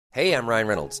Hey, I'm Ryan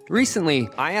Reynolds. Recently,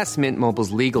 I asked Mint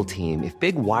Mobile's legal team if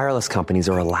big wireless companies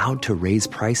are allowed to raise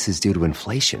prices due to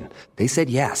inflation. They said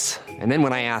yes. And then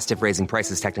when I asked if raising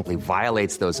prices technically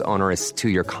violates those onerous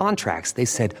two-year contracts, they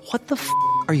said, "What the f***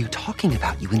 are you talking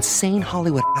about, you insane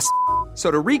Hollywood ass?" So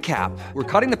to recap, we're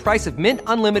cutting the price of Mint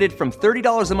Unlimited from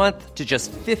 $30 a month to just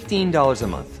 $15 a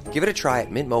month. Give it a try at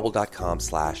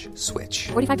mintmobile.com/switch.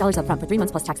 $45 up front for 3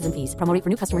 months plus taxes and fees. Promo rate for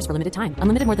new customers for limited time.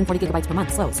 Unlimited more than 40 gigabytes per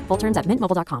month. Slows full terms at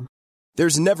mintmobile.com.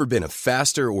 There's never been a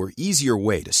faster or easier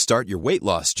way to start your weight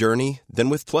loss journey than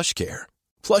with PlushCare.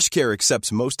 PlushCare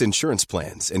accepts most insurance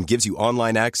plans and gives you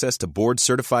online access to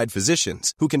board-certified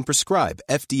physicians who can prescribe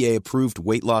FDA-approved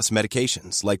weight loss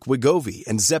medications like Wegovy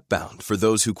and Zepbound for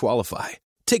those who qualify.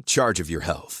 Take charge of your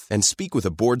health and speak with a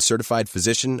board-certified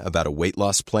physician about a weight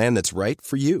loss plan that's right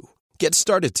for you. Get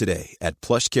started today at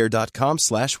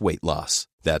plushcare.com/weight loss.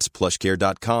 That's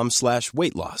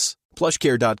plushcare.com/weight loss.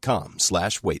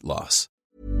 plushcare.com/weight loss.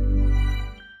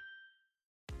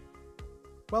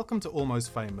 Welcome to Almost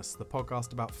Famous, the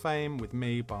podcast about fame with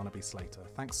me, Barnaby Slater.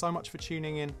 Thanks so much for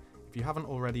tuning in. If you haven't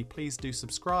already, please do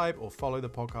subscribe or follow the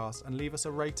podcast and leave us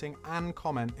a rating and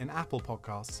comment in Apple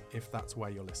Podcasts if that's where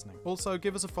you're listening. Also,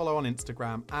 give us a follow on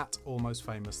Instagram at Almost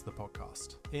Famous, the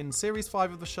podcast. In Series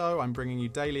 5 of the show, I'm bringing you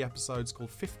daily episodes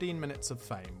called 15 Minutes of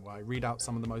Fame, where I read out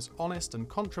some of the most honest and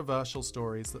controversial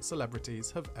stories that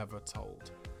celebrities have ever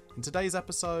told. In today's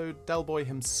episode, Del Boy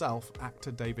himself, actor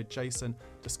David Jason,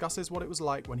 discusses what it was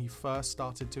like when he first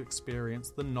started to experience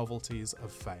the novelties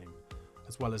of fame,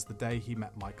 as well as the day he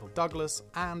met Michael Douglas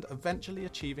and eventually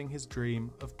achieving his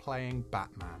dream of playing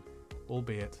Batman,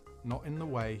 albeit not in the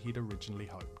way he'd originally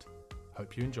hoped.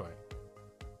 Hope you enjoy it.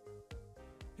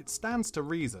 It stands to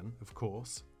reason, of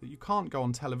course, that you can't go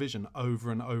on television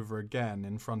over and over again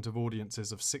in front of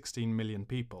audiences of 16 million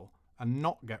people and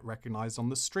not get recognised on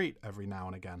the street every now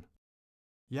and again.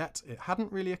 Yet, it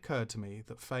hadn't really occurred to me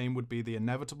that fame would be the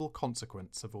inevitable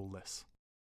consequence of all this.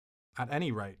 At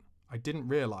any rate, I didn't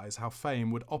realise how fame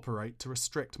would operate to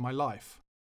restrict my life.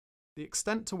 The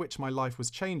extent to which my life was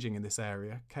changing in this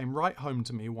area came right home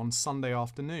to me one Sunday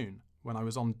afternoon when I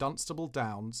was on Dunstable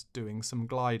Downs doing some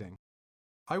gliding.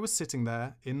 I was sitting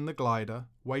there in the glider,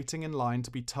 waiting in line to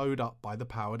be towed up by the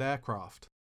powered aircraft.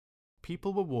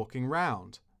 People were walking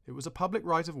round. It was a public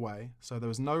right-of-way, so there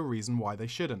was no reason why they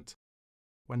shouldn't.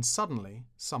 When suddenly,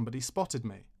 somebody spotted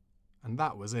me, and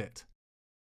that was it.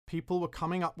 People were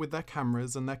coming up with their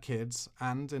cameras and their kids,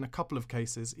 and, in a couple of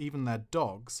cases, even their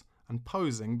dogs, and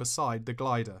posing beside the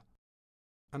glider.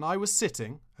 And I was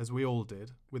sitting, as we all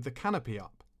did, with the canopy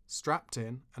up, strapped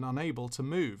in and unable to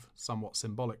move, somewhat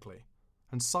symbolically,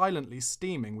 and silently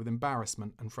steaming with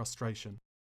embarrassment and frustration.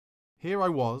 Here I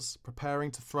was, preparing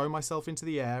to throw myself into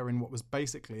the air in what was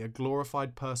basically a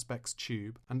glorified Perspex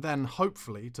tube, and then,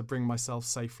 hopefully, to bring myself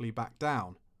safely back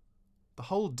down. The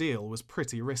whole deal was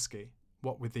pretty risky,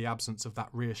 what with the absence of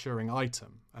that reassuring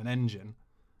item, an engine,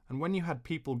 and when you had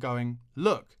people going,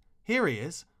 "Look, here he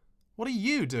is! What are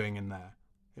you doing in there?"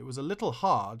 It was a little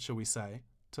hard, shall we say,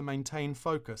 to maintain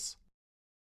focus.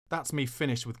 That's me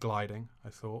finished with gliding, I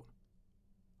thought.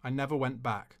 I never went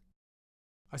back.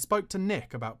 I spoke to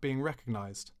Nick about being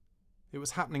recognised. It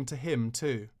was happening to him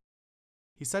too.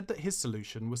 He said that his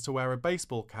solution was to wear a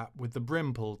baseball cap with the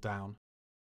brim pulled down.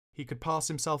 He could pass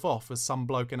himself off as some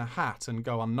bloke in a hat and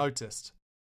go unnoticed.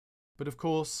 But of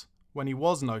course, when he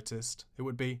was noticed, it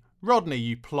would be, "Rodney,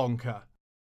 you plonker!"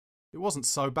 It wasn't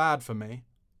so bad for me.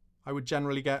 I would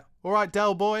generally get, "All right,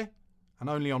 Del Boy," and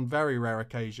only on very rare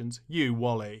occasions, "You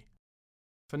Wally."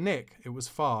 For Nick, it was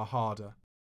far harder.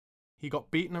 He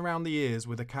got beaten around the ears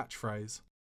with a catchphrase.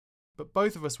 But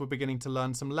both of us were beginning to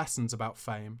learn some lessons about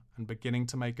fame and beginning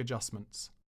to make adjustments.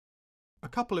 A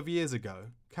couple of years ago,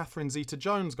 Catherine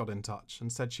Zeta-Jones got in touch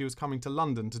and said she was coming to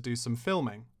London to do some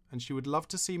filming and she would love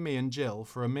to see me and Jill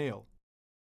for a meal.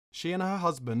 She and her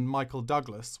husband, Michael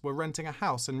Douglas, were renting a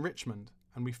house in Richmond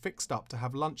and we fixed up to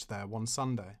have lunch there one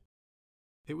Sunday.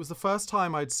 It was the first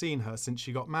time I'd seen her since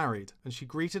she got married and she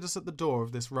greeted us at the door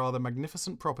of this rather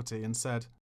magnificent property and said,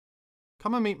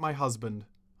 "Come and meet my husband.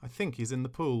 I think he's in the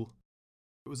pool."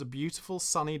 It was a beautiful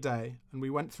sunny day and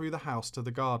we went through the house to the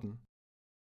garden.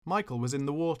 Michael was in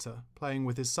the water, playing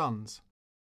with his sons.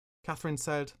 Catherine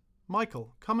said,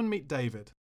 "Michael, come and meet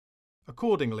David."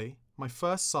 Accordingly, my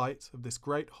first sight of this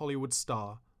great Hollywood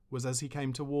star was as he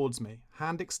came towards me,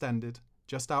 hand extended,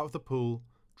 just out of the pool,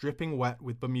 dripping wet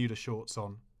with Bermuda shorts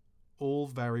on. All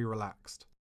very relaxed.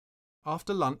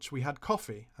 After lunch we had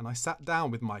coffee and I sat down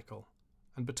with Michael.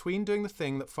 And between doing the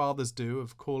thing that fathers do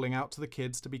of calling out to the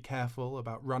kids to be careful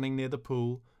about running near the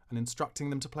pool and instructing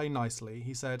them to play nicely,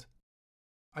 he said,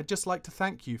 "I'd just like to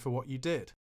thank you for what you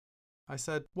did. I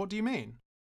said, "What do you mean?"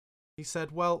 He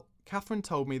said, "Well, Catherine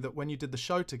told me that when you did the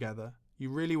show together, you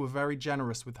really were very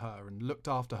generous with her and looked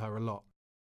after her a lot."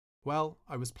 Well,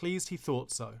 I was pleased he thought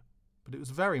so, but it was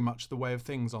very much the way of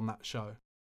things on that show.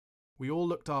 We all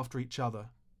looked after each other,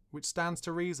 which stands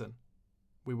to reason.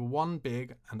 We were one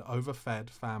big and overfed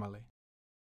family.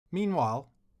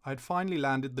 Meanwhile, I had finally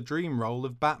landed the dream role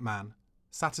of Batman,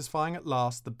 satisfying at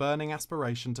last the burning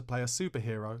aspiration to play a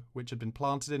superhero which had been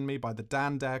planted in me by the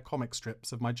Dan Dare comic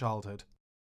strips of my childhood.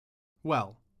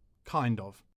 Well, kind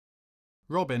of.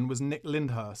 Robin was Nick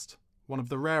Lyndhurst, one of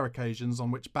the rare occasions on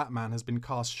which Batman has been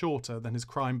cast shorter than his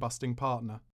crime-busting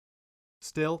partner.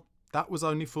 Still, that was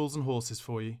only Fools and Horses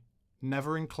for you,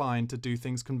 never inclined to do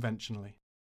things conventionally.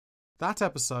 That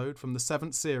episode from the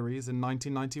 7th series in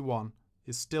 1991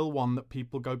 is still one that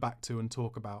people go back to and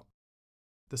talk about.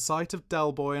 The sight of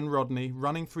Del Boy and Rodney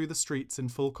running through the streets in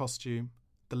full costume,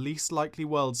 the least likely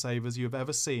world savers you have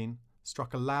ever seen,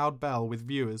 struck a loud bell with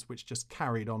viewers which just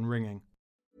carried on ringing.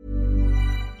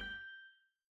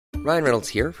 Ryan Reynolds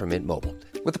here from Mint Mobile.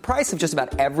 With the price of just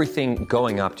about everything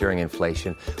going up during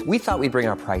inflation, we thought we'd bring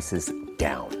our prices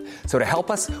down. So to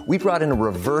help us, we brought in a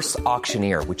reverse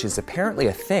auctioneer, which is apparently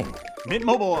a thing. Mint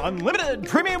Mobile Unlimited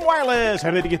Premium Wireless.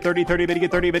 How to get 30, 30, bit to get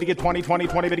 30, bit to get 20, 20,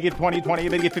 20, bit to get 20, 20,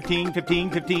 bit to get 15,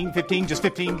 15, 15, 15, just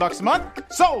 $15 a month?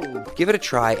 Sold! Give it a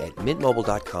try at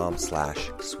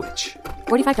mintmobile.com/switch.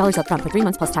 $45 up front for 3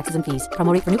 months plus taxes and fees.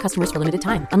 Promo rate for new customers for limited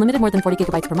time. Unlimited more than 40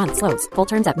 gigabytes per month. Slows full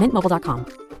terms at mintmobile.com.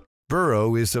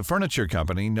 Burrow is a furniture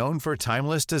company known for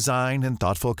timeless design and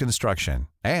thoughtful construction,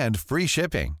 and free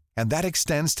shipping, and that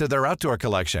extends to their outdoor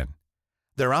collection.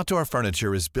 Their outdoor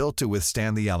furniture is built to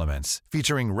withstand the elements,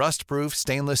 featuring rust-proof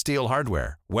stainless steel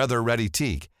hardware, weather-ready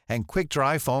teak, and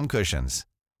quick-dry foam cushions.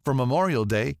 For Memorial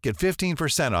Day, get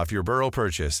 15% off your Burrow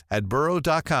purchase at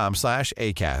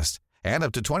burrow.com/acast, and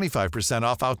up to 25%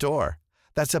 off outdoor.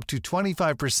 That's up to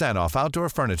 25% off outdoor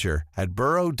furniture at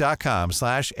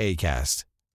burrow.com/acast.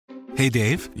 Hey,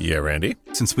 Dave. Yeah, Randy.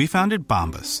 Since we founded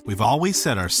Bombas, we've always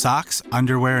said our socks,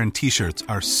 underwear, and T-shirts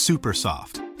are super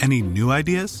soft. Any new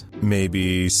ideas?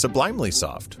 Maybe sublimely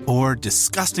soft. Or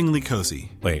disgustingly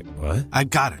cozy. Wait, what? I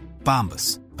got it.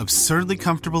 Bombas. Absurdly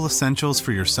comfortable essentials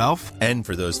for yourself and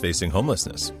for those facing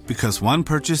homelessness. Because one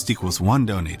purchased equals one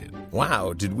donated.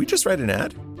 Wow, did we just write an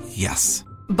ad? Yes.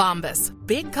 Bombas.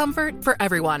 Big comfort for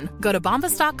everyone. Go to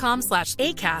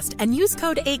bombas.com/ACAST and use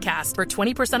code ACAST for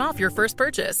 20% off your first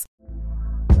purchase.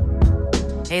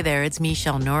 Hey there, it's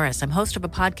Michelle Norris. I'm host of a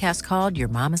podcast called Your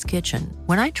Mama's Kitchen.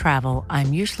 When I travel,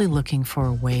 I'm usually looking for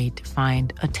a way to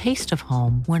find a taste of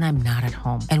home when I'm not at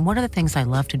home. And one of the things I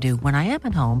love to do when I am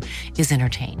at home is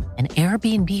entertain. And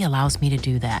Airbnb allows me to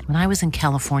do that. When I was in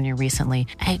California recently,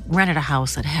 I rented a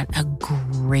house that had a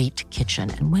great kitchen.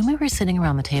 And when we were sitting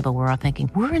around the table, we're all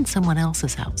thinking, we're in someone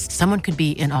else's house. Someone could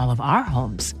be in all of our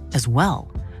homes as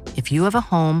well. If you have a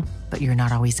home, but you're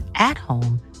not always at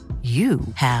home, you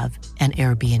have an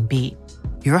Airbnb.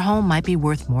 Your home might be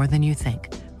worth more than you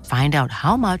think. Find out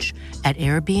how much at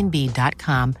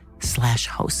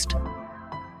airbnb.com/host.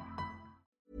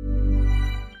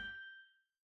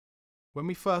 When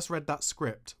we first read that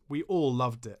script, we all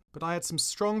loved it, but I had some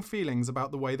strong feelings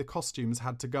about the way the costumes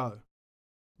had to go.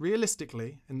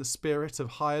 Realistically, in the spirit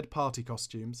of hired party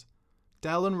costumes,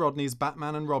 Del and Rodney's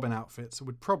Batman and Robin outfits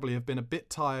would probably have been a bit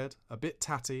tired, a bit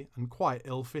tatty, and quite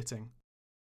ill-fitting.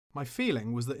 My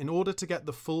feeling was that in order to get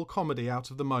the full comedy out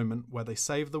of the moment where they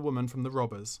save the woman from the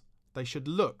robbers, they should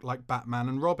look like Batman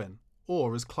and Robin,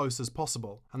 or as close as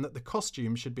possible, and that the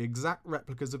costumes should be exact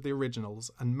replicas of the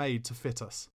originals and made to fit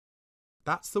us.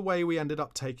 That's the way we ended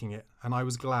up taking it, and I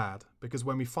was glad, because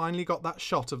when we finally got that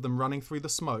shot of them running through the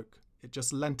smoke, it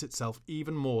just lent itself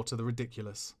even more to the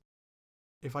ridiculous.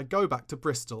 If I go back to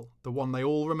Bristol, the one they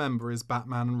all remember is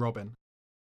Batman and Robin.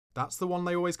 That's the one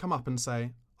they always come up and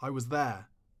say, "I was there."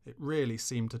 It really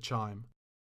seemed to chime.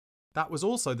 That was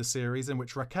also the series in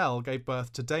which Raquel gave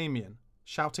birth to Damien,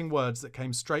 shouting words that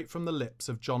came straight from the lips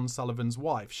of John Sullivan's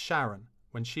wife, Sharon,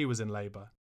 when she was in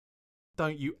labour.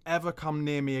 "Don't you ever come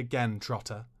near me again,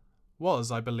 Trotter,"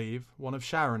 was, I believe, one of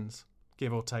Sharon's,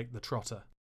 give or take the trotter.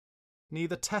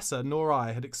 Neither Tessa nor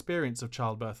I had experience of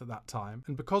childbirth at that time,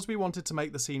 and because we wanted to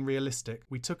make the scene realistic,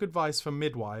 we took advice from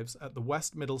midwives at the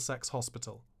West Middlesex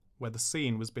Hospital, where the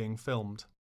scene was being filmed.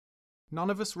 None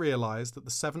of us realised that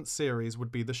the 7th series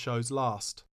would be the show's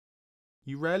last.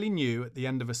 You rarely knew at the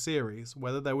end of a series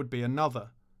whether there would be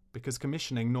another, because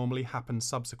commissioning normally happened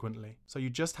subsequently, so you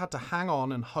just had to hang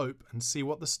on and hope and see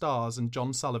what the stars and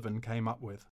John Sullivan came up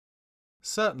with.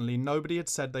 Certainly nobody had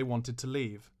said they wanted to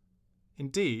leave.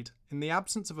 Indeed, in the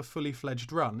absence of a fully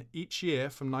fledged run, each year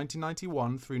from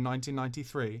 1991 through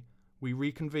 1993, we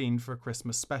reconvened for a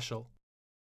Christmas special.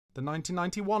 The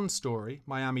 1991 story,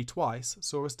 Miami Twice,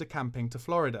 saw us decamping to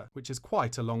Florida, which is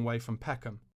quite a long way from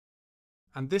Peckham.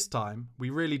 And this time, we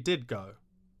really did go.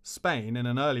 Spain, in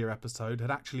an earlier episode, had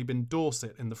actually been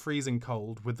Dorset in the freezing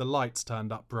cold with the lights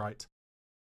turned up bright.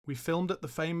 We filmed at the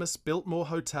famous Biltmore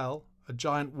Hotel, a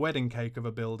giant wedding cake of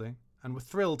a building, and were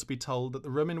thrilled to be told that the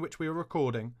room in which we were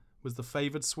recording was the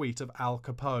favoured suite of Al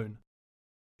Capone,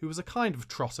 who was a kind of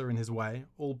trotter in his way,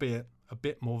 albeit a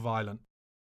bit more violent.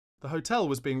 The hotel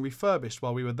was being refurbished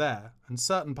while we were there, and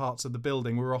certain parts of the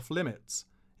building were off limits,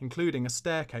 including a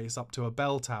staircase up to a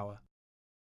bell tower.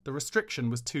 The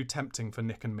restriction was too tempting for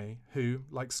Nick and me, who,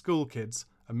 like school kids,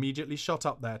 immediately shot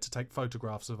up there to take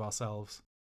photographs of ourselves.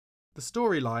 The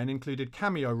storyline included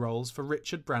cameo roles for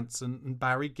Richard Branson and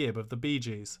Barry Gibb of the Bee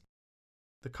Gees.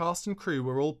 The cast and crew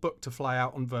were all booked to fly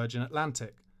out on Virgin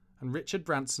Atlantic, and Richard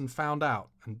Branson found out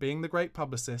and, being the great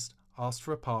publicist, asked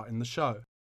for a part in the show.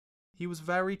 He was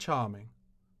very charming,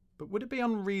 but would it be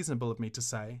unreasonable of me to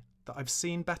say that I've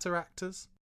seen better actors?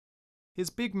 His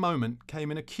big moment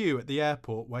came in a queue at the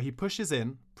airport where he pushes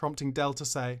in, prompting Del to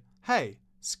say, "Hey,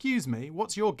 excuse me,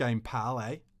 what's your game, pal,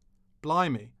 eh?"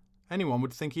 Blimey, anyone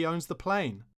would think he owns the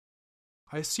plane.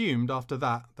 I assumed after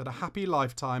that a happy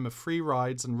lifetime of free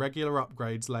rides and regular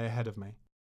upgrades lay ahead of me.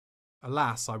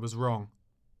 Alas, I was wrong.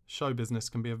 Show business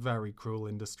can be a very cruel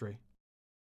industry.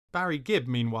 Barry Gibb,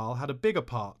 meanwhile, had a bigger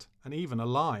part, and even a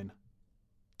line.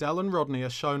 Del and Rodney are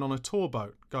shown on a tour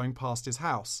boat going past his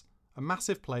house, a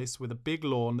massive place with a big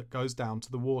lawn that goes down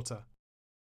to the water.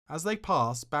 As they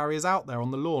pass, Barry is out there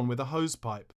on the lawn with a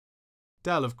hosepipe.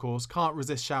 Del, of course, can't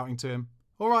resist shouting to him,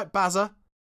 "All right, Bazza!"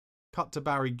 Cut to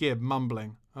Barry Gibb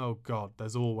mumbling, "Oh God,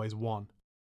 there's always one."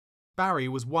 Barry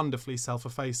was wonderfully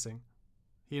self-effacing.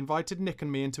 He invited Nick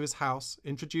and me into his house,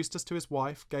 introduced us to his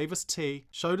wife, gave us tea,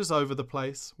 showed us over the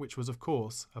place, which was, of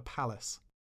course, a palace.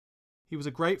 He was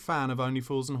a great fan of Only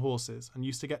Fools and Horses and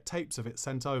used to get tapes of it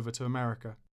sent over to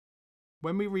America.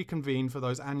 When we reconvened for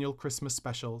those annual Christmas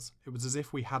specials, it was as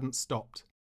if we hadn't stopped.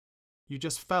 You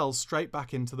just fell straight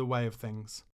back into the way of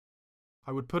things.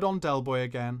 I would put on Del Boy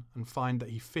again and find that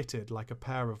he fitted like a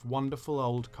pair of wonderful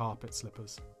old carpet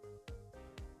slippers.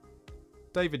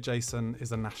 David Jason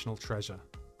is a national treasure.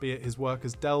 Be it his work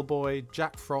as Del Boy,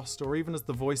 Jack Frost, or even as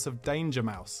the voice of Danger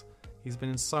Mouse. He's been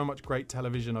in so much great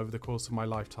television over the course of my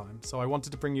lifetime, so I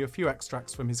wanted to bring you a few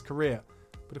extracts from his career,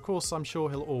 but of course I'm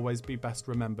sure he'll always be best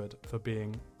remembered for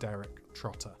being Derek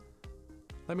Trotter.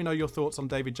 Let me know your thoughts on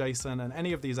David Jason and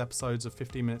any of these episodes of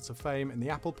 15 Minutes of Fame in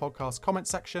the Apple Podcast comment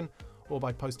section, or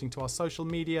by posting to our social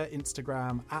media,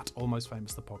 Instagram,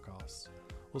 @AlmostFamousThePodcast.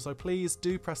 Also, please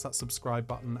do press that subscribe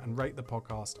button and rate the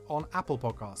podcast on Apple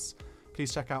Podcasts.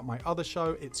 Please check out my other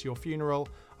show, It's Your Funeral,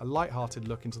 a light-hearted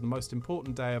look into the most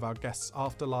important day of our guests'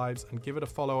 afterlives, and give it a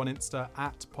follow on Insta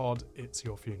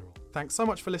 @PodIt'sYourFuneral. Thanks so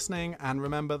much for listening, and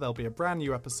remember there'll be a brand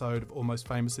new episode of Almost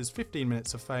Famous's 15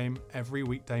 Minutes of Fame every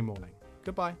weekday morning.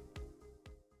 Goodbye.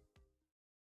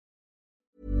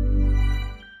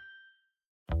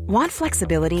 Want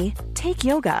flexibility? Take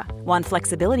yoga. Want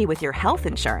flexibility with your health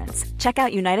insurance? Check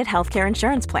out United Healthcare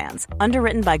Insurance Plans.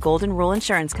 Underwritten by Golden Rule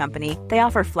Insurance Company, they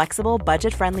offer flexible,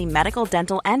 budget-friendly medical,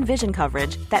 dental, and vision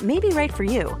coverage that may be right for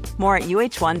you. More at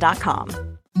UH1.com.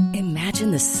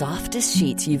 Imagine the softest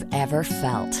sheets you've ever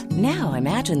felt. Now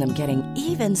imagine them getting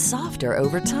even softer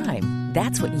over time.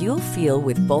 That's what you'll feel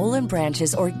with Boll &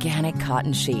 Branch's organic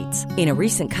cotton sheets. In a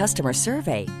recent customer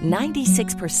survey,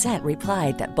 96%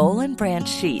 replied that Boll & Branch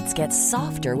sheets get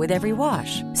softer with every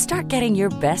wash. Start getting your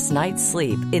best night's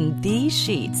sleep in these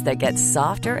sheets that get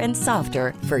softer and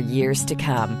softer for years to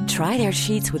come. Try their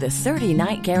sheets with a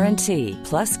 30-night guarantee.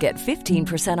 Plus, get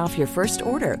 15% off your first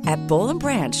order at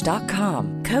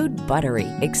bollandbranch.com. Code BUTTERY.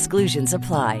 Exclusions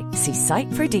apply. See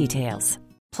site for details.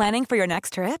 Planning for your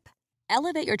next trip?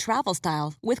 Elevate your travel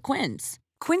style with Quince.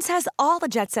 Quince has all the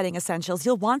jet-setting essentials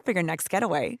you'll want for your next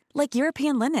getaway, like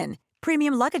European linen,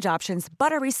 premium luggage options,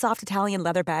 buttery soft Italian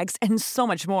leather bags, and so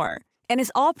much more. And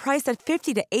is all priced at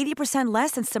 50 to 80%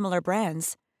 less than similar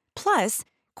brands. Plus,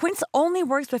 Quince only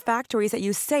works with factories that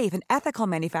use safe and ethical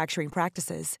manufacturing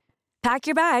practices. Pack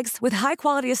your bags with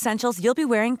high-quality essentials you'll be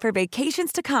wearing for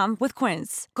vacations to come with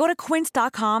Quince. Go to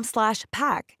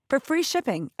quince.com/pack for free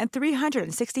shipping and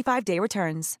 365-day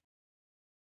returns.